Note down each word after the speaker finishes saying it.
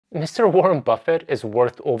Mr. Warren Buffett is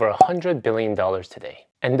worth over $100 billion today.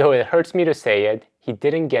 And though it hurts me to say it, he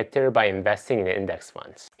didn't get there by investing in index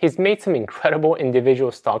funds. He's made some incredible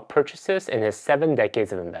individual stock purchases in his 7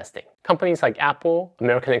 decades of investing. Companies like Apple,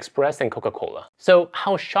 American Express, and Coca-Cola. So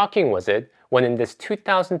how shocking was it when in this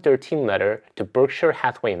 2013 letter to Berkshire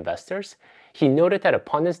Hathaway investors, he noted that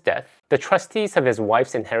upon his death, the trustees of his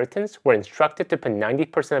wife's inheritance were instructed to put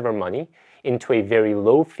 90% of her money into a very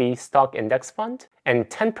low-fee stock index fund and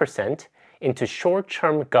 10% into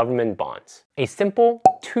short-term government bonds. A simple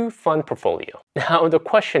 2-fund portfolio. Now the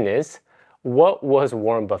question is, what was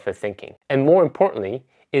Warren Buffett thinking? And more importantly,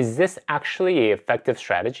 is this actually an effective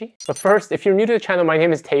strategy? But first, if you're new to the channel, my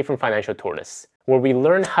name is Tay from Financial Tortoise, where we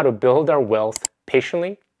learn how to build our wealth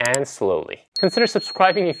patiently and slowly. Consider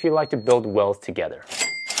subscribing if you like to build wealth together.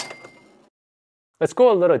 Let's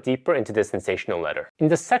go a little deeper into this sensational letter. In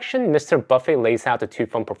this section, Mr. Buffett lays out the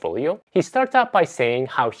 2-fund portfolio. He starts out by saying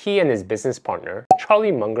how he and his business partner,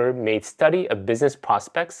 Charlie Munger, made study of business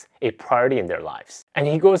prospects a priority in their lives. And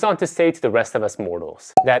he goes on to say to the rest of us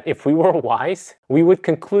mortals that if we were wise, we would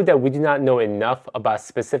conclude that we do not know enough about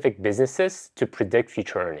specific businesses to predict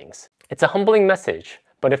future earnings. It's a humbling message,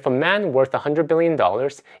 but if a man worth $100 billion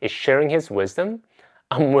is sharing his wisdom,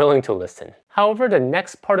 I'm willing to listen. However, the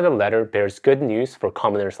next part of the letter bears good news for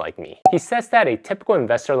commoners like me. He says that a typical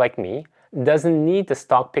investor like me doesn't need the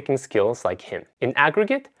stock picking skills like him. In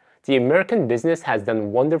aggregate, the American business has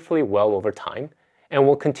done wonderfully well over time and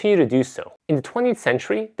will continue to do so. In the 20th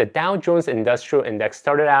century, the Dow Jones Industrial Index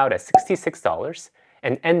started out at $66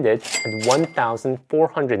 and ended at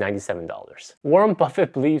 $1,497. Warren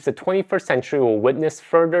Buffett believes the 21st century will witness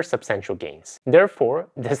further substantial gains. Therefore,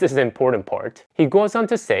 this is the important part. He goes on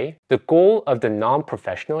to say, the goal of the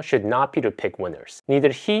non-professional should not be to pick winners. Neither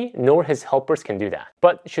he nor his helpers can do that,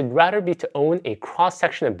 but should rather be to own a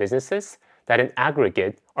cross-section of businesses that in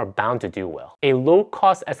aggregate are bound to do well. A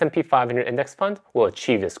low-cost S&P 500 index fund will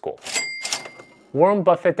achieve this goal. Warren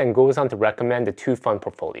Buffett then goes on to recommend the 2-fund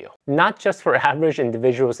portfolio, not just for average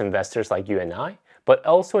individuals investors like you and I, but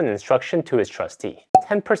also an instruction to his trustee.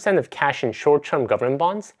 10% of cash in short-term government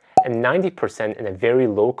bonds and 90% in a very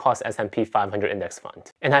low-cost S&P 500 index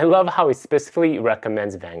fund. And I love how he specifically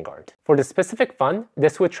recommends Vanguard. For the specific fund,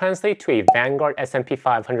 this would translate to a Vanguard S&P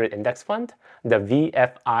 500 index fund, the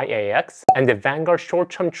VFIAX, and the Vanguard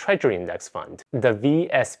Short-Term Treasury Index Fund, the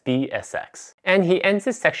VSBSX. And he ends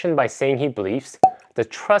this section by saying he believes the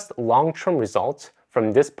trust long-term results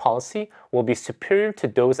from this policy will be superior to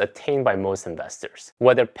those attained by most investors,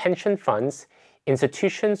 whether pension funds,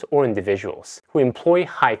 institutions, or individuals who employ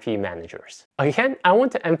high-fee managers. Again, I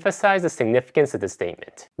want to emphasize the significance of this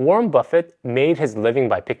statement. Warren Buffett made his living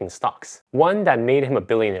by picking stocks, one that made him a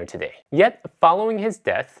billionaire today. Yet, following his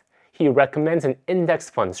death, he recommends an index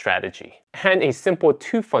fund strategy, and a simple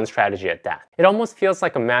 2-fund strategy at that. It almost feels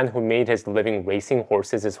like a man who made his living racing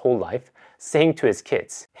horses his whole life saying to his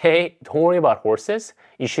kids, hey, don't worry about horses,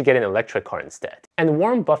 you should get an electric car instead. And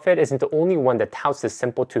Warren Buffett isn't the only one that touts this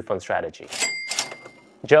simple 2-fund strategy.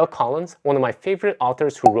 Gerald Collins, one of my favorite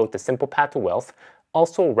authors who wrote The Simple Path to Wealth,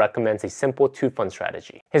 also recommends a simple 2-fund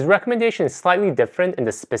strategy. His recommendation is slightly different in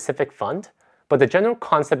the specific fund, but the general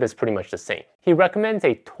concept is pretty much the same. He recommends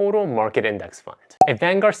a total market index fund. A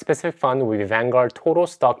Vanguard specific fund will be Vanguard Total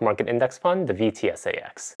Stock Market Index Fund, the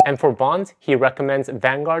VTSAX. And for bonds, he recommends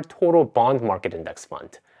Vanguard Total Bond Market Index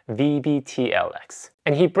Fund, VBTLX.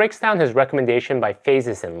 And he breaks down his recommendation by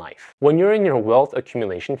phases in life. When you're in your wealth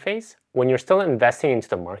accumulation phase, when you're still investing into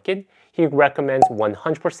the market, he recommends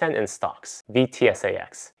 100% in stocks,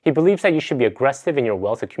 VTSAX. He believes that you should be aggressive in your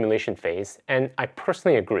wealth accumulation phase, and I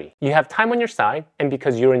personally agree. You have time on your side, and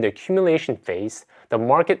because you're in the accumulation phase, the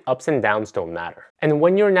market ups and downs don't matter. And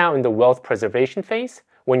when you're now in the wealth preservation phase,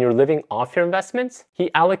 when you're living off your investments, he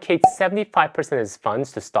allocates 75% of his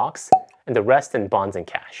funds to stocks and the rest in bonds and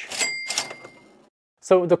cash.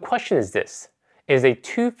 So the question is this. Is a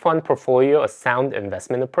 2-fund portfolio a sound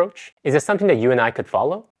investment approach? Is it something that you and I could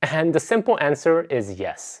follow? And the simple answer is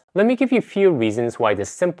yes. Let me give you a few reasons why this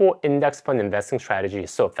simple index fund investing strategy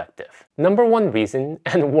is so effective. Number one reason,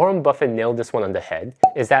 and Warren Buffett nailed this one on the head,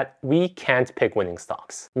 is that we can't pick winning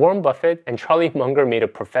stocks. Warren Buffett and Charlie Munger made a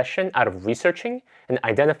profession out of researching and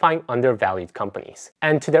identifying undervalued companies.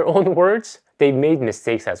 And to their own words, they made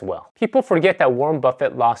mistakes as well. People forget that Warren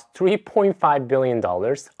Buffett lost $3.5 billion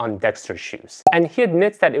on Dexter's shoes, and he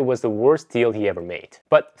admits that it was the worst deal he ever made.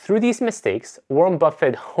 But through these mistakes, Warren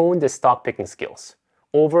Buffett honed his stock picking skills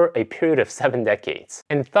over a period of 7 decades,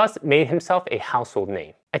 and thus made himself a household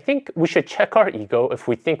name. I think we should check our ego if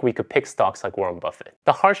we think we could pick stocks like Warren Buffett.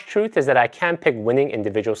 The harsh truth is that I can't pick winning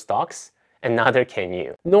individual stocks, and neither can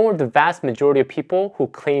you, nor the vast majority of people who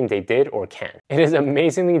claim they did or can. It is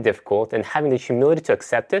amazingly difficult, and having the humility to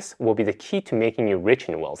accept this will be the key to making you rich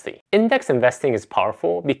and wealthy. Index investing is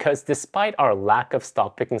powerful because despite our lack of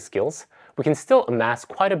stock picking skills, we can still amass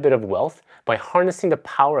quite a bit of wealth by harnessing the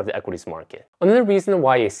power of the equities market. Another reason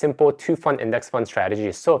why a simple two-fund index fund strategy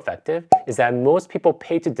is so effective is that most people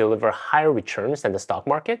pay to deliver higher returns than the stock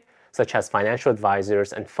market, such as financial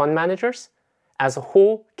advisors and fund managers, as a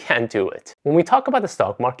whole can't do it. When we talk about the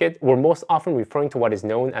stock market, we're most often referring to what is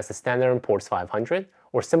known as the Standard & Poor's 500,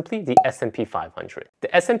 or simply the S&P 500.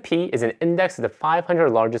 The S&P is an index of the 500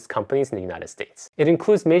 largest companies in the United States. It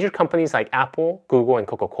includes major companies like Apple, Google, and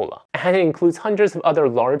Coca-Cola, and it includes hundreds of other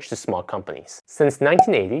large to small companies. Since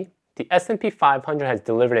 1980, the S&P 500 has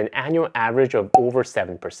delivered an annual average of over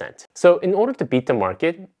 7%. So in order to beat the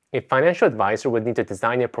market, a financial advisor would need to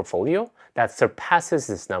design a portfolio that surpasses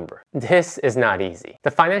this number. This is not easy.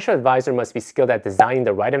 The financial advisor must be skilled at designing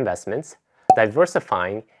the right investments,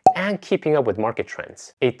 diversifying, and keeping up with market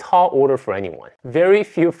trends. A tall order for anyone. Very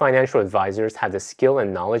few financial advisors have the skill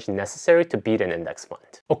and knowledge necessary to beat an index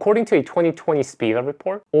fund. According to a 2020 Spiva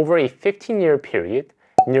report, over a 15-year period,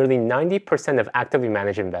 nearly 90% of actively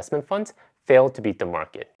managed investment funds failed to beat the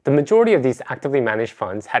market. The majority of these actively managed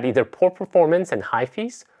funds had either poor performance and high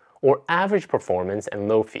fees, or average performance and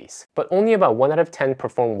low fees, but only about 1 out of 10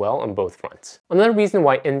 perform well on both fronts. Another reason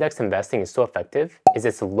why index investing is so effective is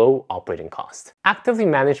its low operating cost. Actively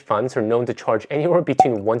managed funds are known to charge anywhere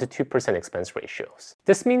between 1 to 2% expense ratios.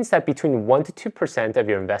 This means that between 1 to 2% of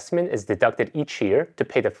your investment is deducted each year to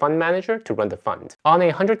pay the fund manager to run the fund. On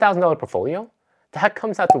a $100,000 portfolio, that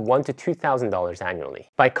comes out to $1,000 to $2,000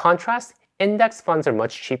 annually. By contrast, index funds are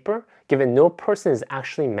much cheaper, given no person is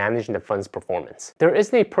actually managing the fund's performance. There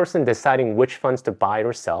isn't a person deciding which funds to buy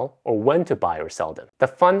or sell, or when to buy or sell them. The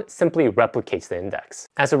fund simply replicates the index.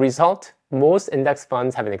 As a result, most index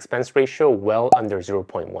funds have an expense ratio well under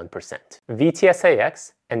 0.1%.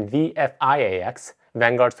 VTSAX and VFIAX,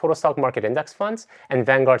 Vanguard's Total Stock Market Index Funds, and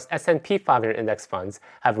Vanguard's S&P 500 Index Funds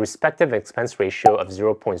have respective expense ratio of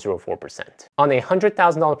 0.04%. On a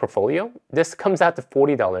 $100,000 portfolio, this comes out to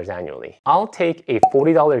 $40 annually. I'll take a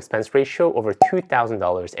 $40 expense ratio over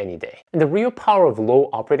 $2,000 any day. And the real power of low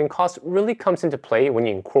operating costs really comes into play when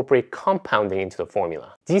you incorporate compounding into the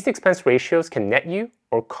formula. These expense ratios can net you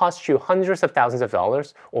or cost you hundreds of thousands of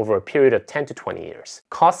dollars over a period of 10 to 20 years.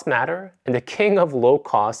 Costs matter, and the king of low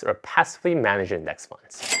costs are passively managed index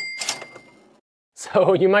funds.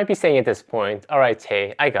 So you might be saying at this point, all right,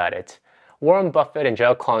 Tay, I got it. Warren Buffett and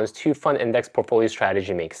Gerald Collins' two-fund index portfolio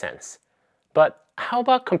strategy makes sense. But how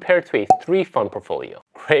about compared to a three-fund portfolio?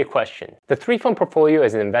 Great question. The three-fund portfolio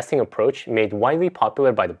is an investing approach made widely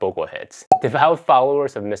popular by the Bogleheads, devout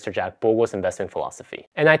followers of Mr. Jack Bogle's investment philosophy.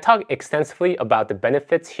 And I talk extensively about the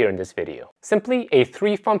benefits here in this video. Simply, a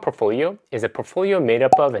three-fund portfolio is a portfolio made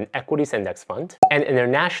up of an equities index fund, an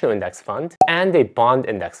international index fund, and a bond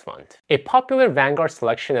index fund. A popular Vanguard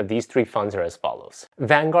selection of these three funds are as follows.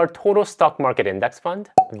 Vanguard Total Stock Market Index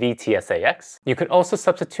Fund, VTSAX. You could also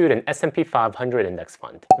substitute an S&P 500 Index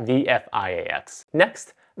Fund, VFIAX.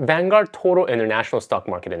 Next, Vanguard Total International Stock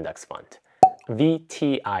Market Index Fund,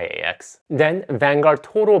 VTIAX. Then Vanguard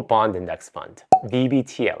Total Bond Index Fund,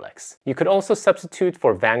 VBTLX. You could also substitute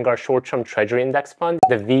for Vanguard Short-Term Treasury Index Fund,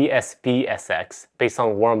 the VSBSX, based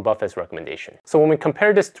on Warren Buffett's recommendation. So when we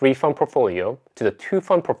compare this three-fund portfolio to the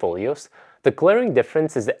two-fund portfolios, the glaring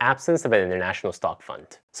difference is the absence of an international stock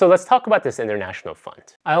fund. So let's talk about this international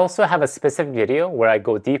fund. I also have a specific video where I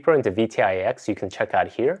go deeper into VTIAX you can check out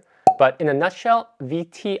here. But in a nutshell,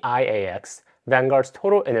 VTIAX, Vanguard's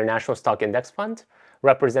Total International Stock Index Fund,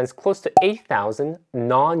 represents close to 8,000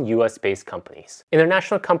 non-US based companies.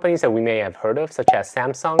 International companies that we may have heard of, such as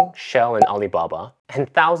Samsung, Shell, and Alibaba,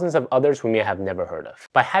 and thousands of others we may have never heard of.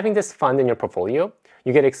 By having this fund in your portfolio,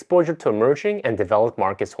 you get exposure to emerging and developed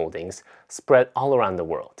markets holdings spread all around the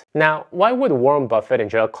world. Now, why would Warren Buffett and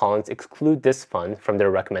Gerald Collins exclude this fund from their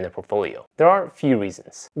recommended portfolio? There are a few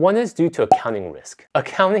reasons. One is due to accounting risk.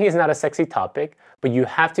 Accounting is not a sexy topic, but you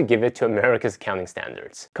have to give it to America's accounting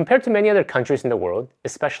standards. Compared to many other countries in the world,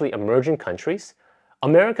 especially emerging countries,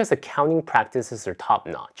 America's accounting practices are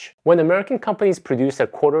top-notch. When American companies produce their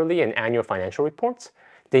quarterly and annual financial reports,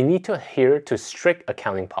 they need to adhere to strict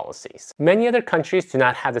accounting policies. Many other countries do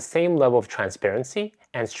not have the same level of transparency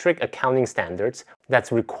and strict accounting standards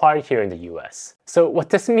that's required here in the US. So what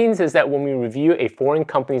this means is that when we review a foreign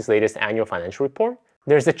company's latest annual financial report,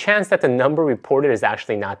 there's a chance that the number reported is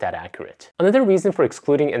actually not that accurate. Another reason for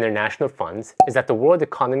excluding international funds is that the world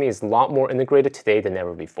economy is a lot more integrated today than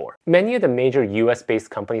ever before. Many of the major US-based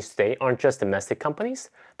companies today aren't just domestic companies,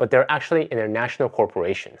 but they're actually international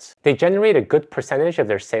corporations. They generate a good percentage of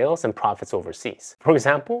their sales and profits overseas. For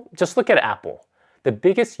example, just look at Apple, the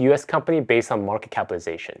biggest US company based on market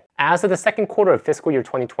capitalization. As of the second quarter of fiscal year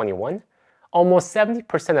 2021, almost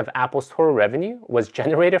 70% of Apple's total revenue was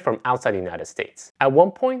generated from outside the United States. At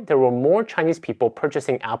one point, there were more Chinese people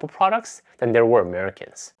purchasing Apple products than there were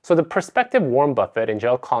Americans. So the perspective Warren Buffett and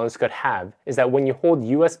Gerald Collins could have is that when you hold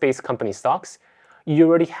US-based company stocks, you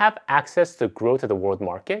already have access to the growth of the world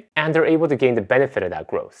market, and they're able to gain the benefit of that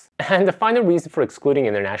growth. And the final reason for excluding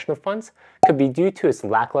international funds could be due to its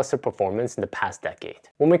lackluster performance in the past decade.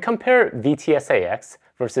 When we compare VTSAX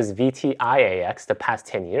versus VTIAX the past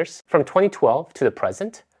 10 years, from 2012 to the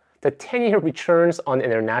present, the 10-year returns on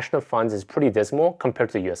international funds is pretty dismal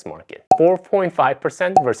compared to the US market.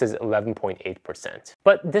 4.5% versus 11.8%.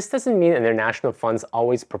 But this doesn't mean international funds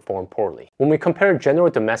always perform poorly. When we compare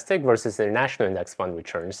general domestic versus international index fund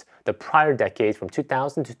returns the prior decade from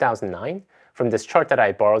 2000 to 2009, from this chart that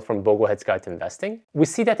I borrowed from Boglehead's Guide to Investing, we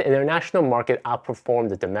see that the international market outperformed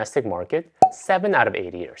the domestic market 7 out of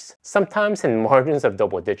 8 years, sometimes in margins of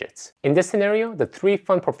double digits. In this scenario, the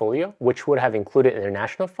 3-fund portfolio, which would have included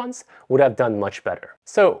international funds, would have done much better.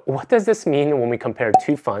 So what does this mean when we compare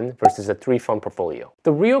 2-fund versus a 3-fund portfolio?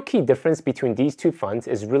 The real key difference between these 2 funds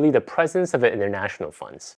is really the presence of the international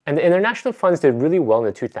funds. And the international funds did really well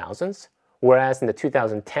in the 2000s, whereas in the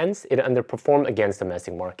 2010s, it underperformed against the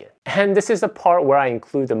domestic market. And this is the part where I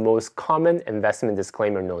include the most common investment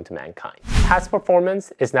disclaimer known to mankind. Past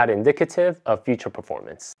performance is not indicative of future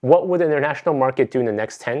performance. What would the international market do in the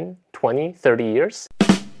next 10, 20, 30 years?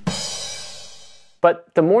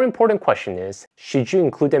 But the more important question is, should you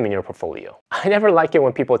include them in your portfolio? I never like it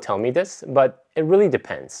when people tell me this, but it really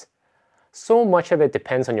depends. So much of it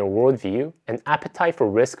depends on your worldview and appetite for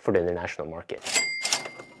risk for the international market.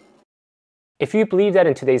 If you believe that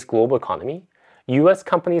in today's global economy, US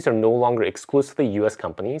companies are no longer exclusively US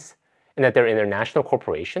companies, and that they're international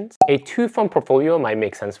corporations, a 2-fund portfolio might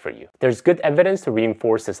make sense for you. There's good evidence to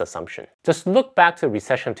reinforce this assumption. Just look back to the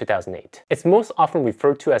recession of 2008. It's most often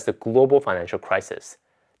referred to as the global financial crisis,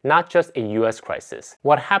 not just a US crisis.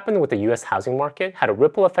 What happened with the US housing market had a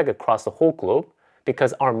ripple effect across the whole globe,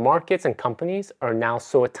 because our markets and companies are now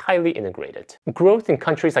so tightly integrated. Growth in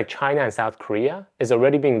countries like China and South Korea is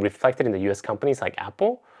already being reflected in the US companies like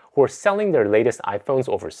Apple, who are selling their latest iPhones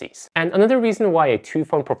overseas. And another reason why a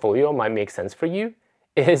 2-fund portfolio might make sense for you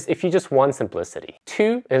is if you just want simplicity.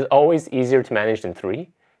 2 is always easier to manage than 3,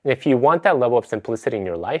 and if you want that level of simplicity in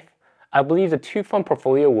your life, I believe the 2-fund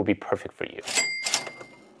portfolio will be perfect for you.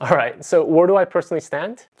 Alright, so where do I personally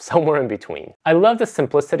stand? Somewhere in between. I love the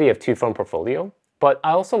simplicity of 2-fund portfolio, but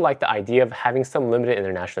I also like the idea of having some limited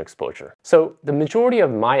international exposure. So the majority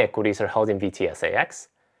of my equities are held in VTSAX,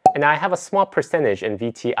 and I have a small percentage in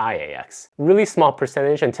VTIAX. Really small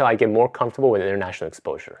percentage until I get more comfortable with international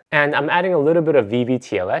exposure. And I'm adding a little bit of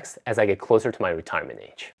VVTLX as I get closer to my retirement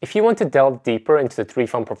age. If you want to delve deeper into the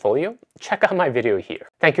 3-fund portfolio, check out my video here.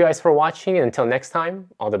 Thank you guys for watching, and until next time,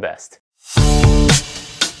 all the best.